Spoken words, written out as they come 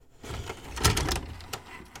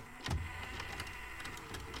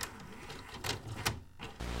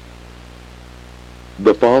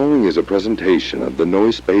The following is a presentation of the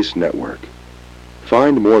Noisespace Network.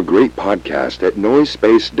 Find more great podcasts at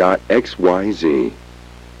noisespace.xyz.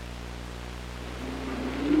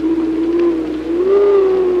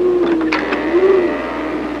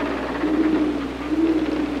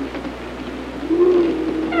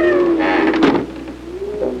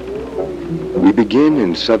 We begin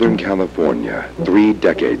in Southern California 3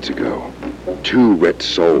 decades ago. 2 rich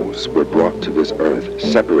souls were brought to this earth,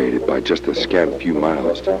 separated by just a scant few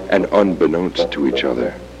miles and unbeknownst to each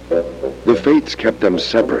other. The fates kept them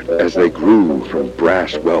separate as they grew from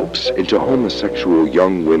brash whelps into homosexual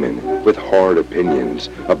young women with hard opinions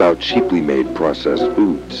about cheaply made processed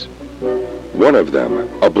foods. One of them,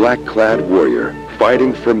 a black-clad warrior,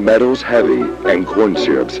 fighting for metals heavy and corn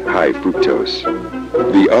syrups high fructose.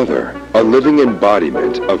 The other, a living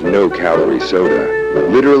embodiment of no-calorie soda,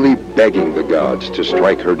 literally begging the gods to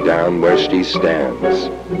strike her down where she stands,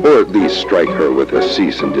 or at least strike her with a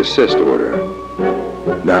cease and desist order.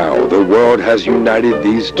 Now, the world has united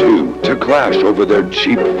these two to clash over their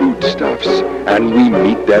cheap foodstuffs, and we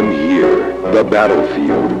meet them here, the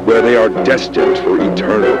battlefield, where they are destined for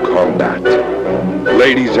eternal combat.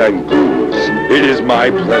 Ladies and ghouls, it is my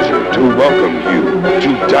pleasure to welcome you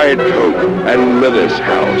to Diet Coke and Lilith's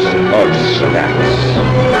House of Snacks.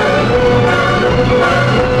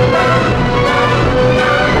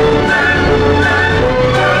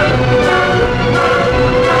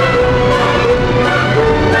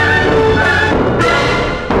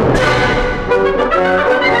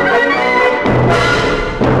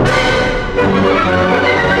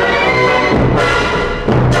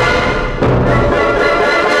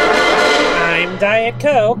 Diet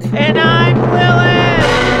Coke. And I'm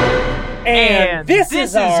Lilith. And this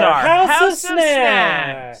is our House of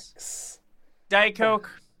Snacks. Diet Coke.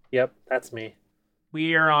 Yep, that's me.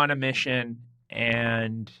 We are on a mission,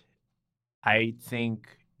 and I think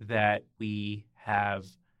that we're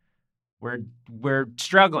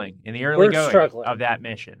struggling in the early going of that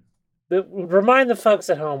mission. Remind the folks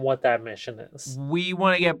at home what that mission is. We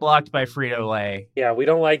want to get blocked by Frito-Lay. Yeah, we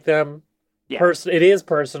don't like them. Yeah. It is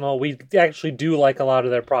personal. We actually do like a lot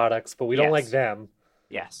of their products, but we don't like them.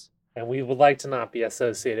 Yes. And we would like to not be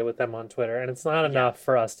associated with them on Twitter. And it's not enough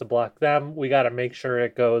for us to block them. We got to make sure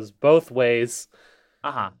it goes both ways.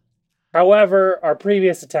 Uh-huh. However, our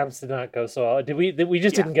previous attempts did not go so well. We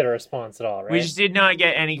just didn't get a response at all, right? We just did not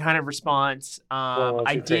get any kind of response.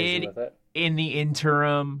 I did, in the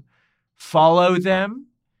interim, follow them.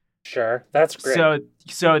 Sure, that's great.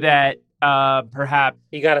 So that perhaps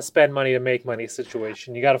you got to spend money to make money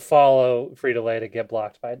situation. You got to follow Frito-Lay to get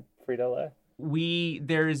blocked by Frito-Lay.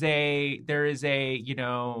 There is a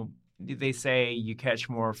they say you catch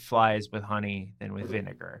more flies with honey than with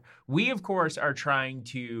vinegar. We of course are trying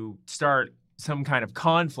to start some kind of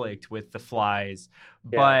conflict with the flies,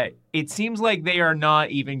 but it seems like they are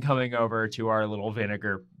not even coming over to our little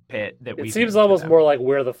vinegar pit that we. It seems almost more like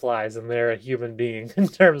we're the flies and they're a human being in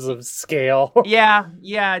terms of scale. yeah,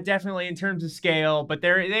 definitely in terms of scale, but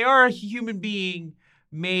they are a human being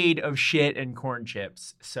made of shit and corn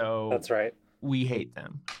chips. So that's right. We hate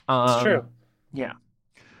them. It's true. Yeah.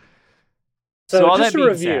 So just to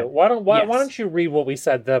review, why don't you read what we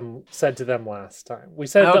said to them last time? We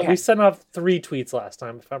said we sent off 3 tweets last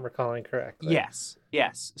time, if I'm recalling correctly. Yes.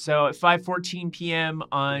 So at 5:14 p.m.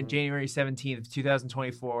 on January 17th,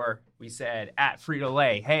 2024, we said at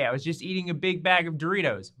Frito-Lay, "Hey, I was just eating a big bag of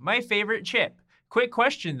Doritos, my favorite chip. Quick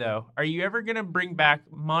question though, are you ever gonna bring back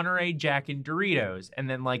Monterey Jack and Doritos?" And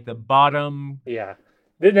then like the bottom. Yeah.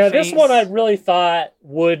 Now, this one I really thought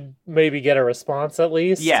would maybe get a response at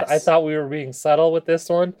least. Yes. I thought we were being subtle with this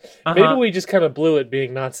one. Uh-huh. Maybe we just kind of blew it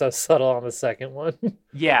being not so subtle on the second one.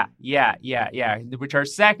 Yeah. Which our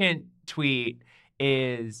second tweet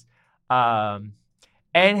is, and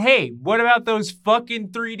hey, what about those fucking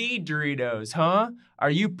 3D Doritos, huh?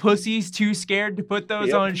 Are you pussies too scared to put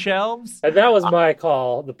those on shelves? And that was my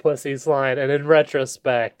call, the pussies line. And in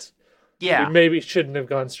retrospect... Yeah, we maybe shouldn't have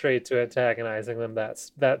gone straight to antagonizing them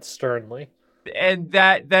that sternly. And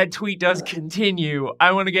that tweet does continue.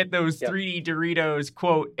 I want to get those 3D Doritos,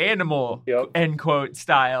 quote, animal, end quote,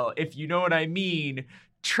 style, if you know what I mean.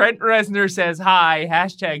 Trent Reznor says hi,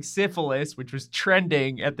 hashtag syphilis, which was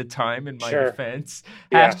trending at the time in my defense.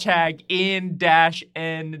 Yeah. Hashtag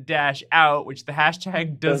in-n-out, which the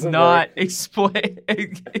hashtag does not expand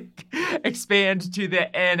to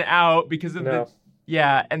the N out because of the...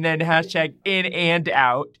 Yeah, and then hashtag in and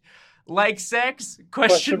out. Like sex?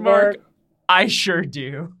 Question mark. I sure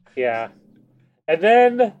do. Yeah. And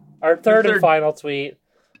then our third and final tweet,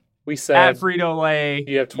 we said... At Frito-Lay,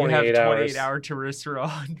 you have 28 hours. hour to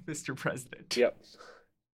respond, Mr. President. Yep.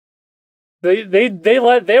 They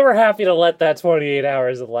were happy to let that 28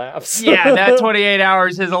 hours elapse. Yeah, that 28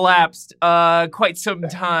 hours has elapsed quite some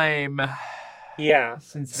time. Yeah.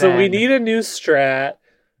 Since so then. We need a new strat.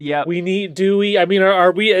 Yeah.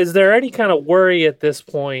 Are we is there any kind of worry at this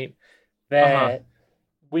point that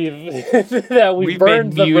we've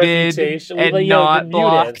burned the reputation and not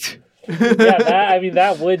blocked?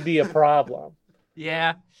 That would be a problem.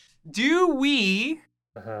 Yeah. Do we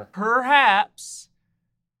perhaps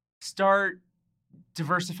start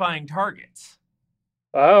diversifying targets?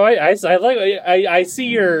 Oh, I see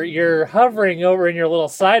you're hovering over in your little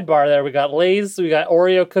sidebar there. We got Lay's, we got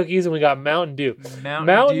Oreo cookies, and we got Mountain Dew.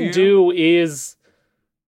 Mountain Dew is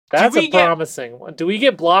promising one. Do we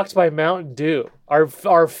get blocked by Mountain Dew?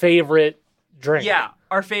 Our favorite drink. Yeah,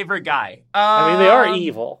 our favorite guy. They are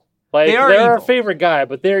evil. They're our favorite guy,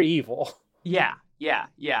 but they're evil. Yeah.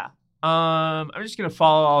 I'm just gonna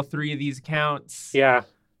follow all three of these accounts. Yeah.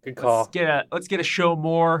 Good call. Let's get a show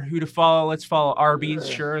more. Who to follow? Let's follow Arby's.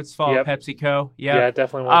 Sure. Let's follow PepsiCo. Yep. Yeah,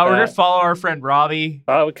 definitely. We're gonna follow our friend Robbie.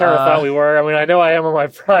 We kind of thought we were. I know I am on my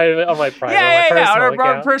private. On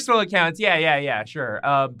our personal accounts. Yeah. Sure.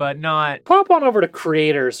 But not. Pop on over to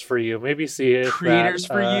Creators for You. Maybe see if Creators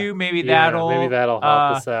for You. Maybe that'll help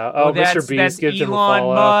us out. Mr. Beast gives him a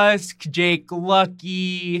follow. Elon Musk, Jake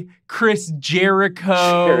Lucky, Chris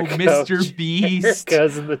Jericho, Mr. Beast.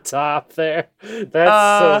 Jericho's in the top there.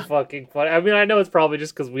 That's so fucking funny. I know it's probably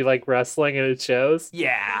just because we like wrestling and it shows.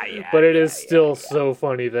 Yeah. But it is still so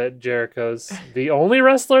funny that Jericho's the only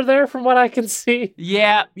wrestler there from what I can see.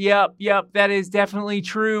 Yep. That is definitely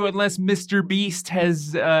true, unless Mr. Beast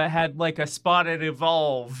has had like a spot at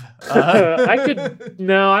Evolve.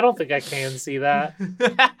 I don't think I can see that.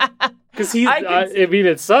 Because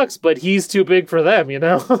it sucks, but he's too big for them, you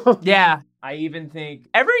know? Yeah. I even think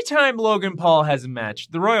every time Logan Paul has a match,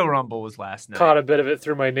 the Royal Rumble was last night. Caught a bit of it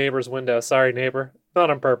through my neighbor's window. Sorry, neighbor. Not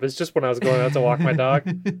on purpose, just when I was going out to walk my dog.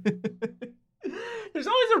 There's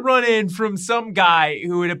always a run-in from some guy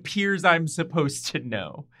who it appears I'm supposed to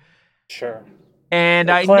know. Sure. And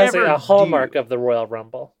a hallmark of the Royal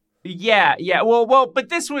Rumble. Yeah. Well, but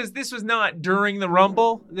this was not during the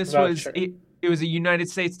Rumble. This was sure. It was a United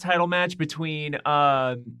States title match between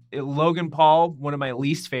Logan Paul, one of my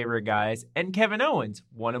least favorite guys, and Kevin Owens,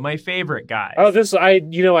 one of my favorite guys. Oh,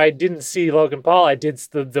 I didn't see Logan Paul. I did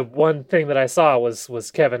the one thing that I saw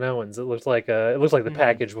was Kevin Owens. It looked like the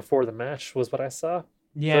package before the match was what I saw.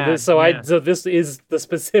 Yeah. So this is the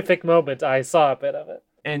specific moment I saw a bit of it.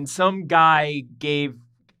 And some guy gave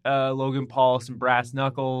Logan Paul some brass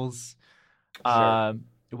knuckles. Sure.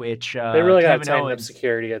 Which they really got to tighten up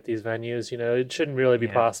security at these venues. It shouldn't really be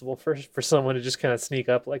possible for someone to just kind of sneak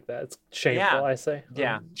up like that. It's shameful, I say.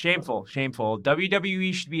 Yeah, shameful.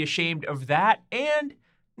 WWE should be ashamed of that and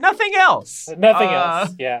nothing else.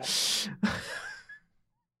 Yeah.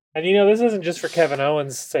 And this isn't just for Kevin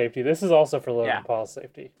Owens' safety. This is also for Logan Paul's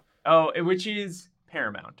safety. Oh, which is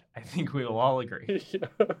paramount. I think we will all agree.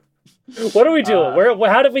 What are we doing?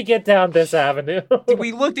 How did we get down this avenue?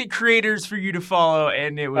 We looked at Creators for You to follow,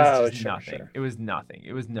 and it was nothing. Sure. It was nothing.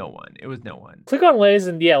 It was no one. Click on Lay's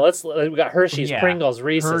and we got Hershey's, Pringles,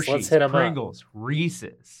 Reese's. Let's hit them Pringles,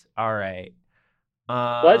 Reese's. All right.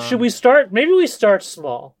 Should we start? Maybe we start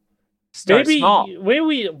small. Small.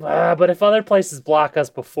 But if other places block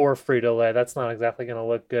us before Frito-Lay, that's not exactly going to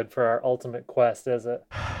look good for our ultimate quest, is it?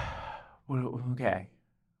 Okay.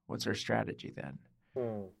 What's our strategy then?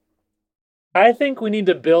 I think we need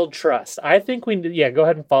to build trust. I think go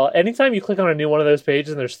ahead and follow. Anytime you click on a new one of those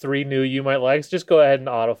pages and there's 3 new you might likes, just go ahead and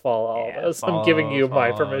auto-follow all of those. I'm giving you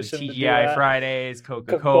my permission to do that. TGI Fridays,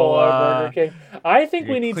 Coca-Cola, Burger King. I think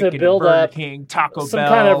we need to build up King, Taco some Bell,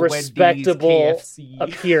 kind of respectable Wendy's,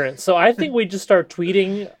 appearance. So I think we just start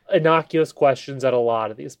tweeting innocuous questions at a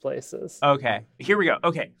lot of these places. Okay, here we go.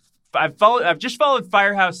 Okay, I've just followed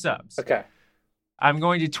Firehouse Subs. Okay. I'm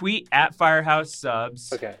going to tweet at Firehouse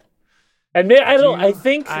Subs. Okay. And I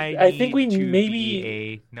think we maybe be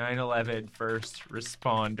a 9/11 first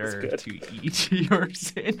responder to eat your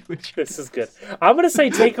sandwich. This is good. I'm gonna say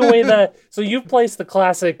take away so you've placed the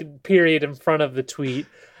classic period in front of the tweet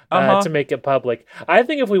to make it public. I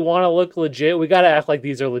think if we want to look legit, we got to act like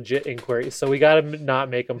these are legit inquiries. So we got to not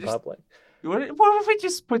make them public. What if we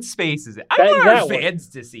just put spaces in? I want our fans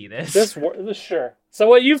to see this. Sure. So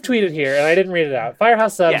what you've tweeted here, and I didn't read it out.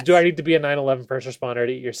 Firehouse Subs, yes. Do I need to be a 9/11 first responder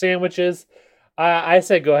to eat your sandwiches? I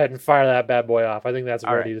said go ahead and fire that bad boy off. I think that's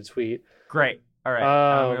ready to tweet. Great. All right.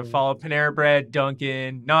 I'm going to follow Panera Bread,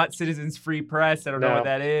 Dunkin', not Citizens Free Press. I don't know what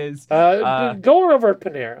that is. Go over at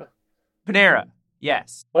Panera. Panera.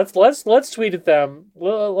 Yes. Let's tweet at them.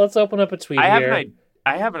 Let's open up a tweet here.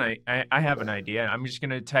 I have an idea. I'm just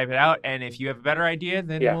gonna type it out, and if you have a better idea,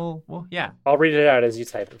 then we'll I'll read it out as you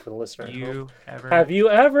type it for the listener. Have you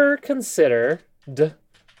ever considered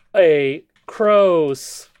a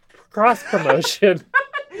cross promotion?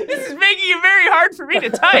 This is making it very hard for me to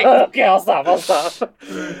type. Okay, I'll stop.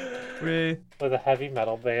 With a heavy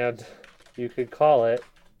metal band, you could call it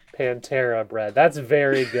Pantera Bread. That's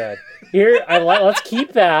very good. Here, let's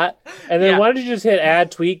keep that, and then why don't you just hit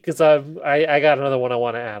add tweet, because I got another one I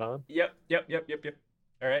want to add on. Yep.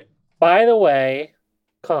 All right. By the way,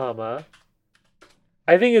 comma,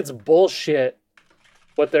 I think it's bullshit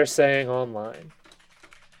what they're saying online.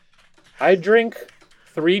 I drink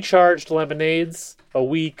 3 charged lemonades a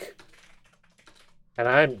week, and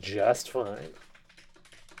I'm just fine.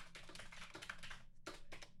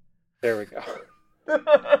 There we go.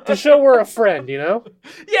 To show we're a friend, you know?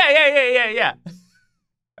 Yeah.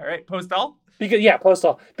 All right, post all? Post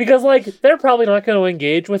all. Because, like, they're probably not going to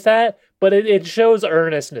engage with that, but it shows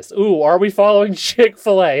earnestness. Ooh, are we following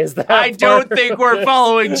Chick-fil-A? Is that I don't think we're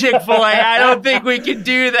following Chick-fil-A. I don't think we can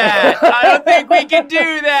do that.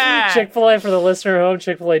 Chick-fil-A, for the listener at home,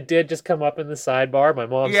 Chick-fil-A did just come up in the sidebar, my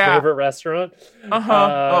mom's favorite restaurant.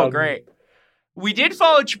 Oh, great. We did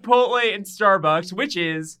follow Chipotle and Starbucks, which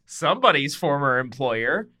is somebody's former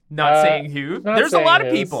employer. Not saying who. There's a lot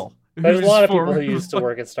of people. There's a lot of people who used to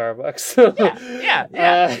work at Starbucks.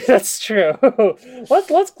 Yeah. That's true.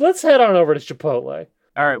 Let's head on over to Chipotle.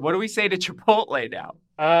 All right, what do we say to Chipotle now?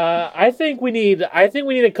 I think we need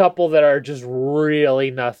a couple that are just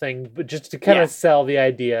really nothing, but just to kind of sell the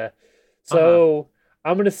idea. So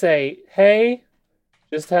I'm gonna say, hey,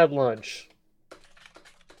 just had lunch.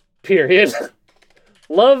 Period.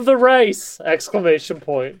 Love the rice! Exclamation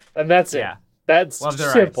point. And that's it. That's Love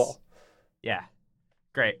the simple. Rice. Yeah.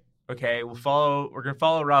 Great. Okay, we're gonna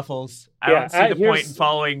follow Ruffles. I don't see the point in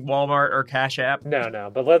following Walmart or Cash App.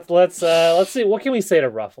 No. But let's see. What can we say to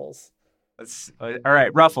Ruffles? All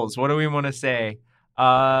right, Ruffles. What do we want to say?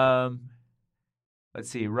 Let's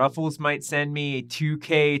see. Ruffles might send me a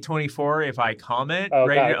 2K24 if I comment.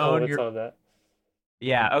 Ready to own your.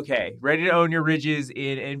 Yeah, okay. Ready to own your ridges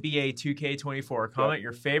in NBA 2K24. Comment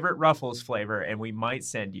your favorite Ruffles flavor, and we might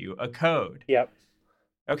send you a code. Yep.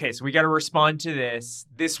 Okay, so we got to respond to this.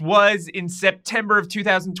 This was in September of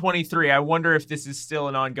 2023. I wonder if this is still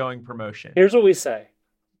an ongoing promotion. Here's what we say.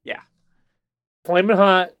 Yeah. Flamin'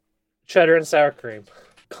 hot cheddar and sour cream,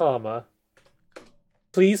 comma.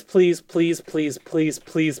 Please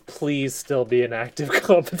still be an active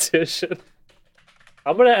competition.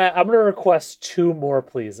 I'm gonna request 2 more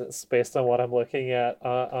pleases based on what I'm looking at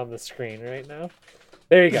on the screen right now.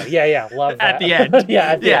 There you go. Yeah, love that. At the end. At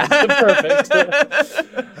the end.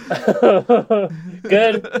 Perfect.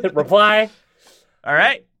 Good. Reply. All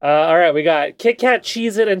right. We got Kit Kat,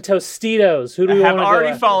 Cheez-It, and Tostitos. Who do we want to go after? I have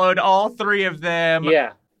already followed all 3 of them.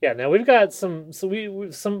 Yeah. Now we've got some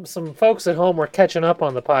folks at home. We're catching up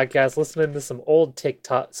on the podcast, listening to some old Kit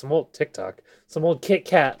Kat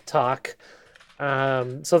talk.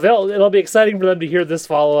 So it'll be exciting for them to hear this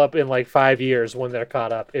follow up in like 5 years when they're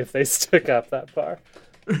caught up, if they stick up that far.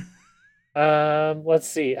 Let's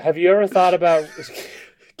see. Have you ever thought about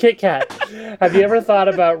Kit Kat? Have you ever thought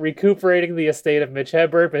about recuperating the estate of Mitch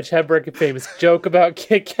Hedberg? Mitch Hedberg, famous joke about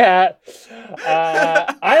Kit Kat.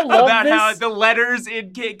 I love about this. How the letters in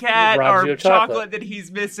Kit Kat are chocolate that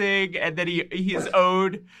he's missing, and that he's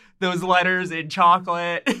owed those letters in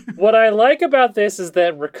chocolate. What I like about this is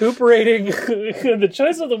that recuperating, the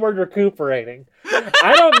choice of the word recuperating.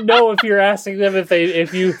 I don't know if you're asking them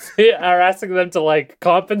if you are asking them to like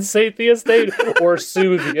compensate the estate or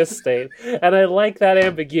sue the estate. And I like that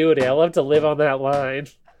ambiguity. I love to live on that line.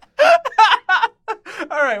 All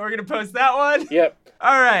right, we're going to post that one? Yep.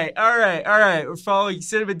 All right. We're following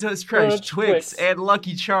Cinnamon Toast Crunch, Twix, and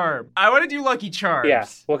Lucky Charm. I want to do Lucky Charms. Yeah.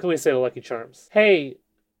 What can we say to Lucky Charms? Hey,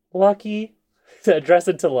 Lucky. Address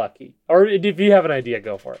it to Lucky. Or if you have an idea,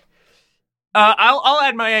 go for it. I'll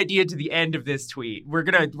add my idea to the end of this tweet. We're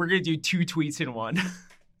gonna do 2 tweets in one.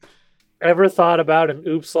 Ever thought about an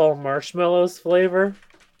Oops All Marshmallows flavor?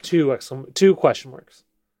 2 question marks.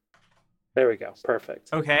 There we go.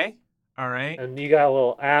 Perfect. Okay. All right. And you got a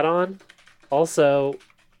little add-on. Also,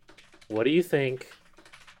 what do you think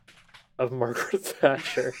of Margaret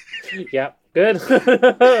Thatcher? Yep. Good.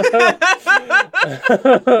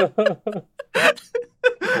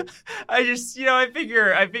 I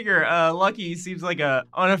figure Lucky seems like a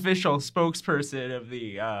unofficial spokesperson of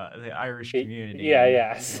the Irish community.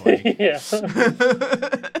 Yeah.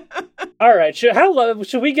 All right.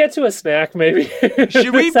 Should we get to a snack, maybe?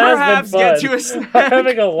 Should we perhaps get to a snack? I'm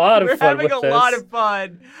having a lot of fun with this. We're having a lot of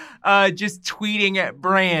fun just tweeting at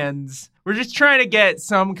brands. We're just trying to get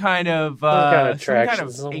some kind of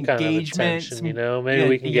traction, some engagement, kind of attention, maybe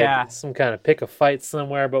we can get some kind of pick a fight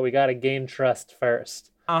somewhere, but we got to gain trust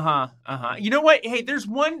first. You know what? Hey, there's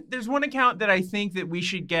one account that I think that we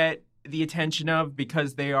should get the attention of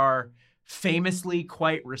because they are famously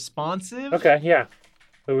quite responsive. Okay, yeah.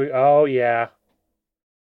 Oh, yeah.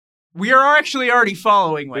 We are actually already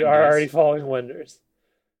following Wendy's. We are already following Wendy's.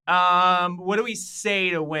 What do we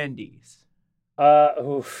say to Wendy's?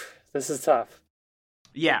 This is tough.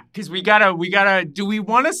 Yeah, because we gotta. Do we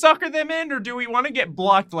want to sucker them in, or do we want to get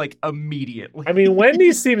blocked like immediately? I mean,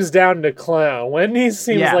 Wendy's seems down to clown. Wendy's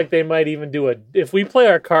seems like they might even do if we play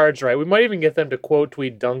our cards right, we might even get them to quote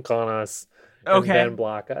tweet dunk on us and then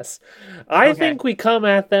block us. I think we come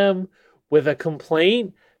at them with a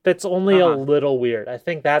complaint that's only a little weird. I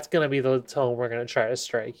think that's going to be the tone we're going to try to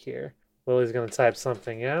strike here. Lily's going to type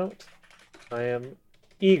something out. I am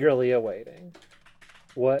eagerly awaiting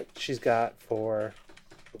what she's got for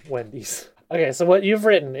Wendy's. Okay, so what you've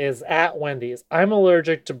written is, at Wendy's, I'm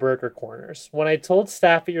allergic to burger corners. When I told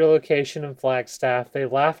staff at your location in Flagstaff, they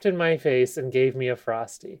laughed in my face and gave me a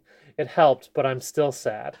Frosty. It helped, but I'm still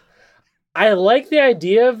sad. I like the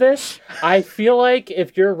idea of this. I feel like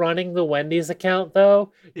if you're running the Wendy's account,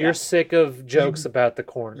 though, you're sick of jokes about the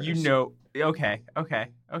corners. Okay.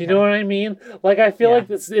 You know what I mean? Like, I feel like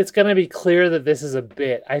it's going to be clear that this is a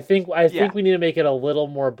bit. I think we need to make it a little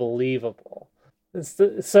more believable.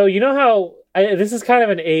 So you know how this is kind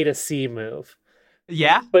of an A to C move.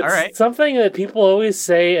 Yeah, but all right. Something that people always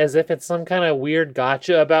say as if it's some kind of weird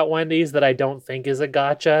gotcha about Wendy's that I don't think is a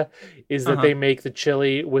gotcha is that they make the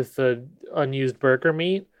chili with the unused burger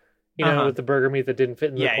meat, with the burger meat that didn't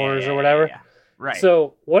fit in the corners or whatever. Yeah. Right.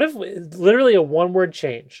 So what if literally a one-word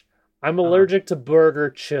change? I'm allergic to burger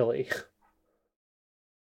chili.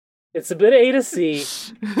 It's a bit A to C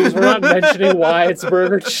because we're not mentioning why it's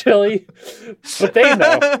burger chili, but they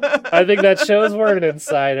know. I think that shows we're an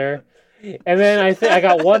insider. And then I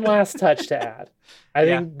got one last touch to add. I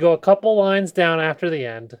think go a couple lines down after the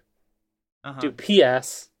end. Do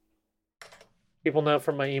P.S. People know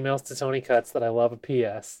from my emails to Tony Cuts that I love a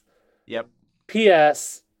P.S. Yep.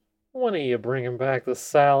 P.S. When are you bringing back the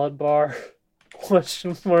salad bar?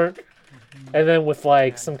 Question mark. And then with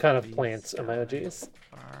like some kind of plant emojis.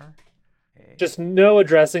 Just no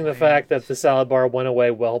addressing the fact that the salad bar went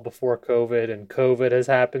away well before COVID and COVID has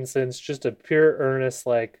happened since. Just a pure earnest,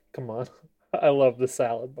 like, come on, I love the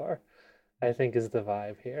salad bar, I think is the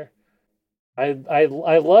vibe here. I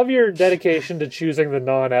love your dedication to choosing the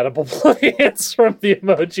non-edible plants from the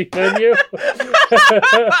emoji menu.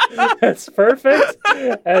 That's perfect.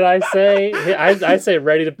 And I say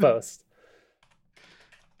ready to post.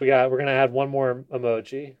 We're gonna add one more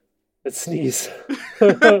emoji. It's sneeze.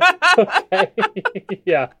 Okay.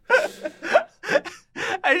 Yeah.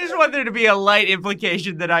 I just want there to be a light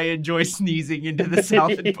implication that I enjoy sneezing into the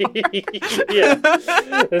salad bar. Yeah.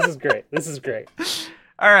 This is great.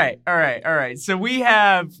 All right. So we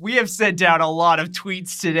have sent out a lot of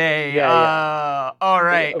tweets today. Yeah. All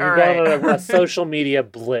right. We've gone on a social media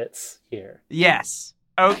blitz here. Yes.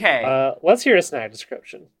 Okay. Let's hear a snack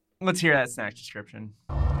description. Let's hear that snack description.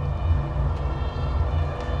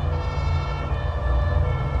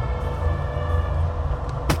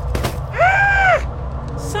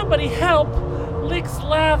 Somebody help! Lick's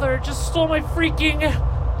Lather just stole my freaking,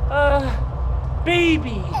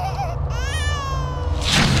 baby!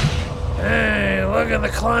 Hey, look at the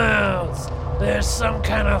clouds! There's some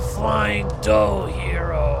kind of flying dough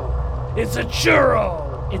hero. It's a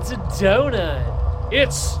churro! It's a donut!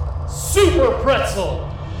 It's Super Pretzel!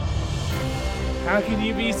 How can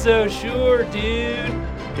you be so sure, dude?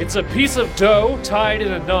 It's a piece of dough tied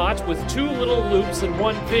in a knot with two little loops and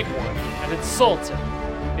one big one, and it's salted.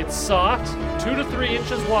 It's soft, 2 to 3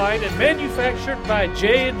 inches wide, and manufactured by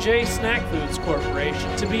J&J Snack Foods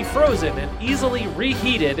Corporation to be frozen and easily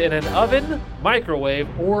reheated in an oven, microwave,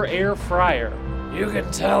 or air fryer. You can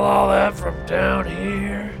tell all that from down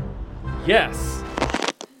here. Yes.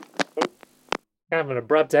 Kind of an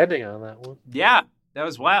abrupt ending on that one. Yeah, that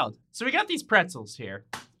was wild. So we got these pretzels here.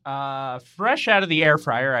 Fresh out of the air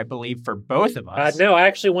fryer, I believe, for both of us. No, I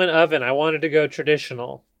actually went oven. I wanted to go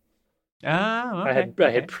traditional. Oh, okay.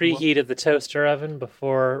 I had preheated the toaster oven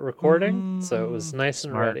before recording, so it was nice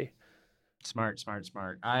and ready. Smart.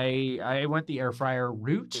 I went the air fryer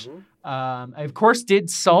route. I, of course,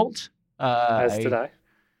 did salt. As did I.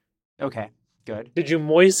 Okay, good. Did you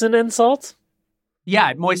moisten and salt? Yeah,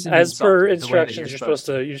 I moistened As and per salted instructions, you're supposed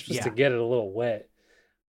to get it a little wet.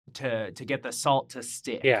 to get the salt to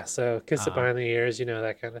stick. Yeah, so kiss it behind the ears,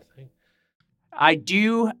 that kind of thing.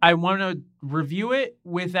 I want to review it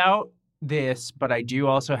without this, but I do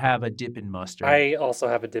also have a Dippin' Mustard. I also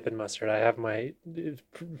have a Dippin' Mustard. I have my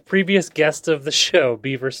previous guest of the show,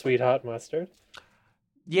 Beaver Sweet Hot Mustard.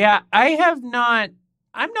 Yeah, I'm not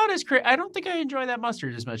as I don't think I enjoy that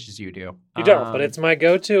mustard as much as you do. You don't, but it's my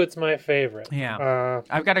go-to. It's my favorite. Yeah.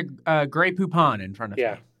 I've got a Grey Poupon in front of me.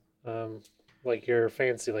 Yeah. Like you're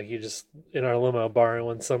fancy, like you just in our limo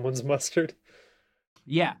borrowing someone's mustard.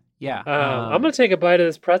 Yeah. I'm going to take a bite of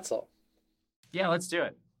this pretzel. Yeah, let's do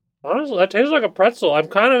it. Honestly, that tastes like a pretzel. I'm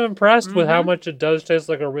kind of impressed with how much it does taste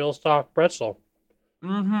like a real soft pretzel.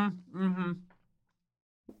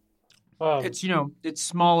 It's it's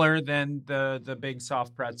smaller than the big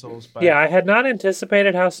soft pretzels, but yeah, I had not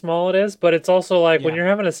anticipated how small it is, but it's also like when you're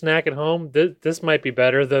having a snack at home, this might be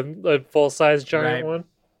better than a full size giant one.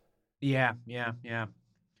 Yeah.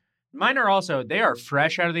 Mine are also they are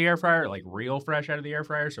fresh out of the air fryer, like real fresh out of the air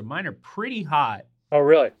fryer, so mine are pretty hot. Oh,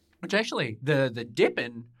 really? Which actually the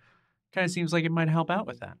dipping kind of seems like it might help out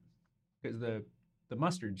with that because the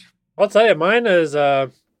mustard's. I'll tell you,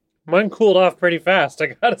 mine cooled off pretty fast, I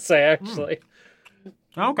gotta say, actually.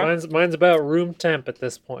 Okay. Mine's about room temp at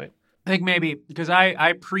this point. I think maybe because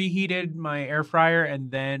I preheated my air fryer and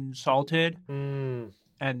then salted. And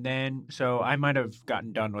then, so I might have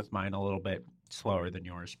gotten done with mine a little bit slower than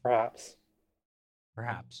yours. Perhaps.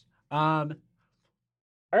 I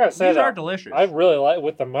gotta say, these are delicious. I really like,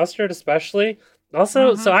 with the mustard especially.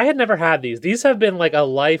 Also, so I had never had these. These have been like a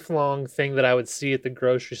lifelong thing that I would see at the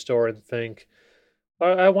grocery store and think,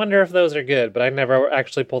 I wonder if those are good, but I never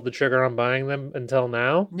actually pulled the trigger on buying them until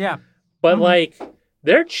now. Yeah. But like,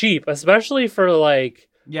 they're cheap, especially for like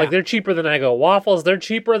they're cheaper than Eggo waffles. They're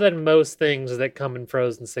cheaper than most things that come in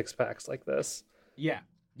frozen 6-packs like this. Yeah.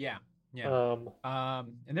 And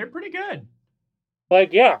they're pretty good.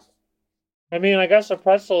 Like, yeah. I mean, I guess a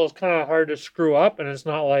pretzel is kind of hard to screw up, and it's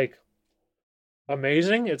not like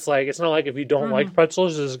amazing. It's not like if you don't like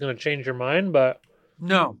pretzels, this is going to change your mind, but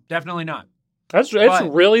no, definitely not. It's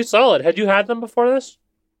really solid. Had you had them before this?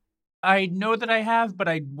 I know that I have, but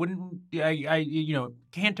I wouldn't. I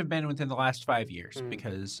can't have been within the last 5 years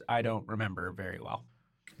because I don't remember very well.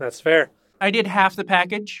 That's fair. I did half the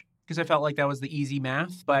package because I felt like that was the easy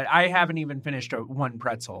math, but I haven't even finished one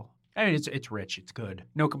pretzel. I mean, it's rich, it's good,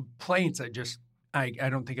 no complaints. I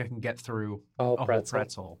don't think I can get through a whole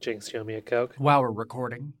pretzel. Jinx, you owe me a Coke while we're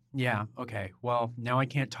recording. Yeah. Okay. Well, now I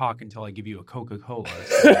can't talk until I give you a Coca-Cola.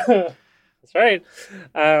 So. That's right.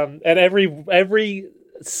 And every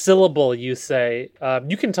syllable you say,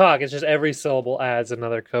 you can talk. It's just every syllable adds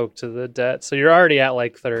another Coke to the debt. So you're already at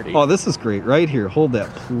like 30. Oh, this is great. Right here. Hold that,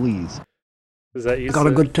 please. Is that you? Got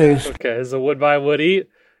a good taste. Okay. Is it would buy, would eat?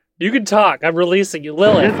 You can talk. I'm releasing you.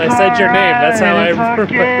 Lilith, I said your name. That's how I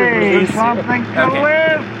release you. Something to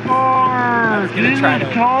live for. I was going to try to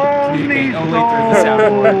communicate only through the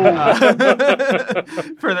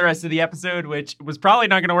sound for the rest of the episode, which was probably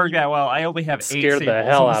not going to work that well. I only have 8 samples the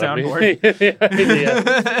hell on the out soundboard.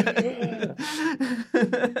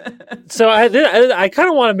 So I kind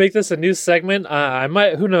of want to make this a new segment. I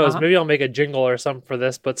might, who knows, maybe I'll make a jingle or something for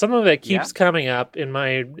this, but something that keeps coming up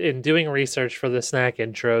in doing research for the snack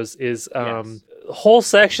intros is whole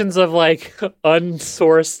sections of like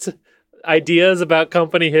unsourced ideas about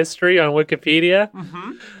company history on Wikipedia.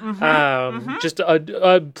 Just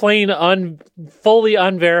a plain fully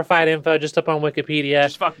unverified info just up on Wikipedia.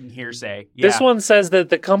 Just fucking hearsay. Yeah. This one says that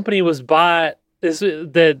the company was bought.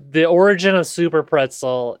 The origin of Super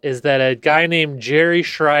Pretzel is that a guy named Jerry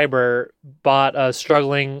Schreiber bought a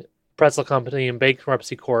struggling pretzel company in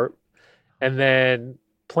bankruptcy court, and then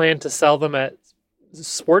planned to sell them at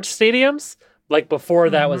sports stadiums. Like before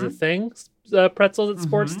that was a thing, pretzels at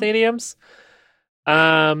sports stadiums.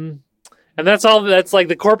 And that's all. That's like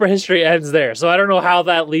the corporate history ends there. So I don't know how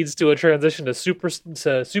that leads to a transition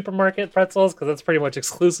to supermarket pretzels, because that's pretty much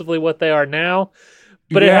exclusively what they are now.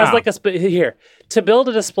 But it has like here. To build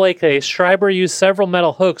a display case, Schreiber used several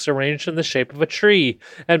metal hooks arranged in the shape of a tree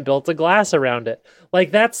and built a glass around it.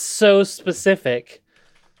 Like, that's so specific.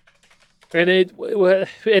 And it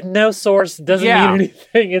no source doesn't mean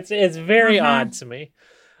anything. It's very odd to me.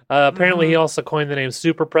 Apparently, he also coined the name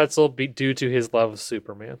Super Pretzel due to his love of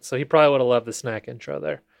Superman. So he probably would have loved the snack intro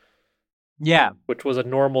there. Yeah. Which was a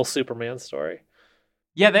normal Superman story.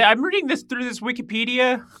 Yeah, I'm reading this through this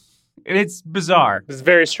Wikipedia. It's bizarre. It's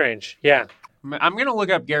very strange. Yeah. I'm going to look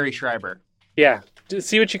up Gary Schreiber. Yeah.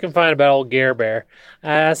 See what you can find about old Gare Bear.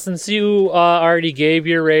 Since you already gave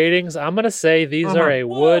your ratings, I'm going to say these are a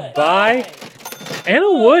would buy. And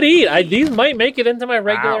a would eat. These might make it into my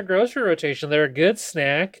regular grocery rotation. They're a good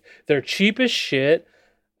snack. They're cheap as shit.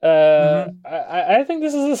 I think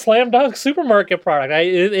this is a slam dunk supermarket product.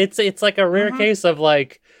 It's like a rare case of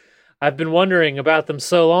like, I've been wondering about them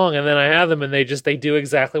so long, and then I have them, and they do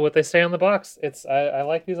exactly what they say on the box. I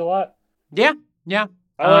like these a lot. Yeah.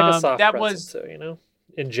 I like a soft pretzel too,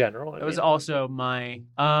 in general. It was also my...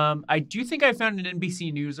 I do think I found an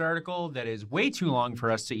NBC News article that is way too long for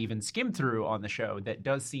us to even skim through on the show that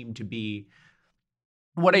does seem to be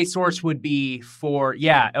what a source would be for...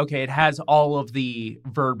 Yeah, okay, it has all of the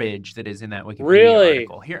verbiage that is in that Wikipedia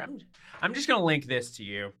article. Here, I'm just going to link this to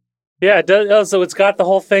you. Yeah, it does. Oh, so it's got the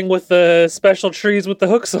whole thing with the special trees with the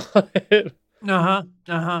hooks on it.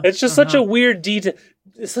 It's just such a weird detail.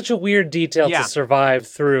 It's such a weird detail to survive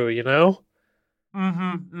through,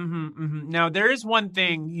 Now, there is one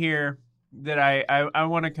thing here that I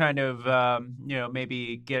want to kind of,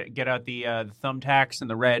 maybe get out the thumbtacks and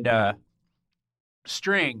the red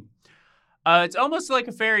string. It's almost like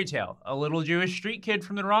a fairy tale. A little Jewish street kid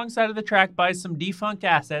from the wrong side of the track buys some defunct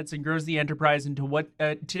assets and grows the enterprise into what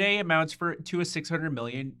today amounts to a $600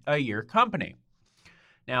 million a year company.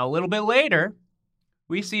 Now, a little bit later,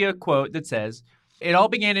 we see a quote that says, "It all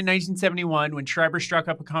began in 1971 when Schreiber struck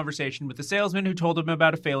up a conversation with a salesman who told him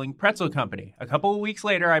about a failing pretzel company. A couple of weeks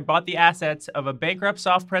later, I bought the assets of a bankrupt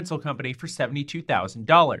soft pretzel company for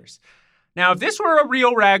 $72,000. Now, if this were a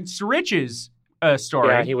real rags to riches story...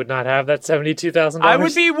 Yeah, he would not have that $72,000. I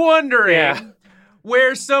would be wondering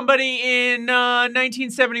where somebody in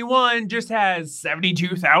 1971 just has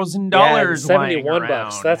 $72,000 Yeah, 71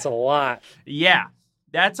 bucks. That's a lot. Yeah,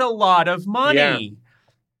 that's a lot of money.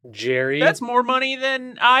 Yeah. Jerry. That's more money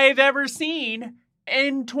than I've ever seen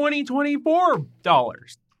in 2024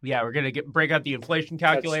 dollars. Yeah, we're going to break out the inflation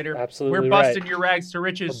calculator. That's absolutely We're busting your rags to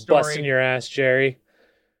riches story. Busting your ass, Jerry.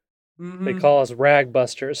 They call us rag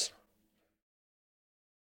busters.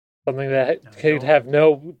 Something that could have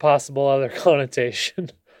no possible other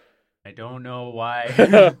connotation. I don't know why.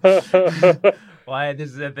 Why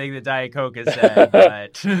this is a thing that Diet Coke has said,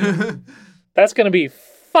 but... That's going to be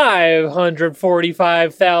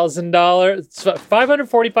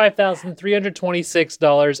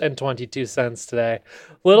 $545,326.22 today.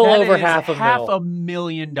 Little over half a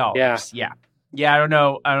million dollars. Yeah. I don't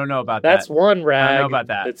know about that. That's one rag. I don't know about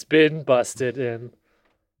that. It's been busted in.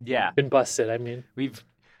 Yeah. Been busted, I mean.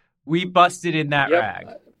 We busted in that rag.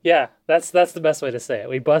 Yeah, that's the best way to say it.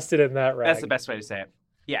 We busted in that rag. That's the best way to say it.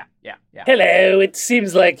 Yeah. Hello, it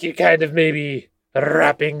seems like you're kind of maybe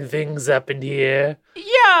wrapping things up in here.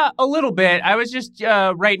 Yeah, a little bit. I was just,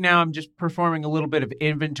 right now I'm just performing a little bit of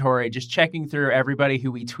inventory, just checking through everybody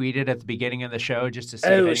who we tweeted at the beginning of the show just to see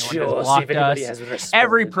if anyone has blocked us.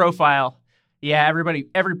 Every profile. Yeah,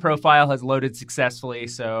 every profile has loaded successfully,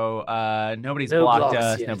 so nobody's blocked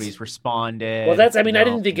us, yet. Nobody's responded. Well, I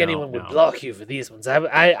didn't think anyone would block you for these ones.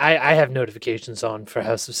 I have notifications on for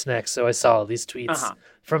House of Snacks, so I saw all these tweets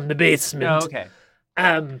from the basement. Oh, okay.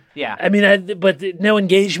 Yeah. I mean, but no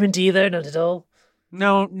engagement either, not at all.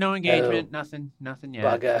 No engagement, nothing yet.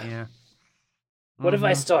 Bugger. Yeah. What if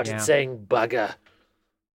I started saying bugger?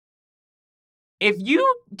 If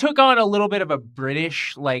you took on a little bit of a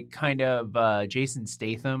British, like, kind of Jason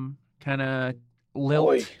Statham kind of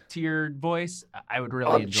lilt to your voice, I would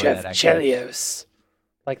really enjoy that, actually. Chelios.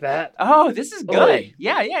 Like that? Oh, this is good. Oi.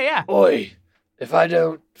 Yeah. Oi, if I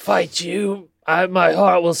don't fight you, my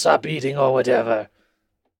heart will stop beating or whatever.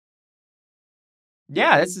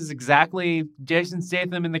 Yeah, this is exactly Jason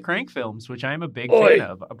Statham in the Crank films, which I'm a big fan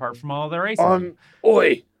of, apart from all the racism.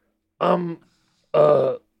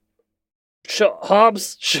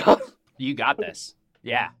 Hobbs, you got this.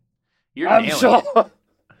 Yeah, you're nailing it.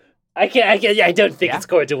 I can't. I don't think it's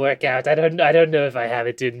going to work out. I don't know if I have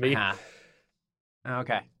it in me.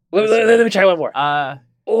 Okay. Let me try one more.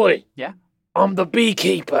 Yeah. I'm the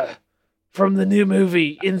beekeeper from the new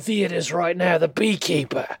movie in theaters right now. The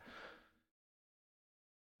Beekeeper.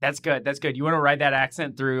 That's good. You want to ride that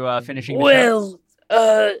accent through finishing the show?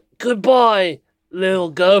 Well, goodbye,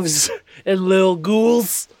 little govs and little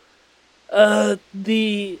ghouls.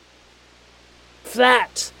 The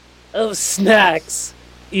flat of snacks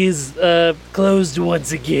is closed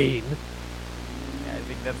once again. Yeah, I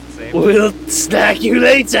think that's the same. We'll snack you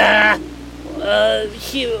later.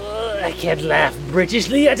 I can't laugh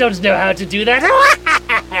Britishly. I don't know how to do that.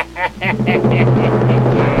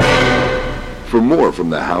 For more from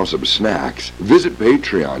the House of Snacks, visit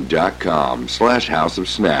patreon.com/House of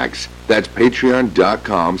Snacks. That's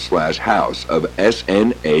patreon.com/House of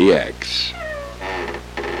SNAX.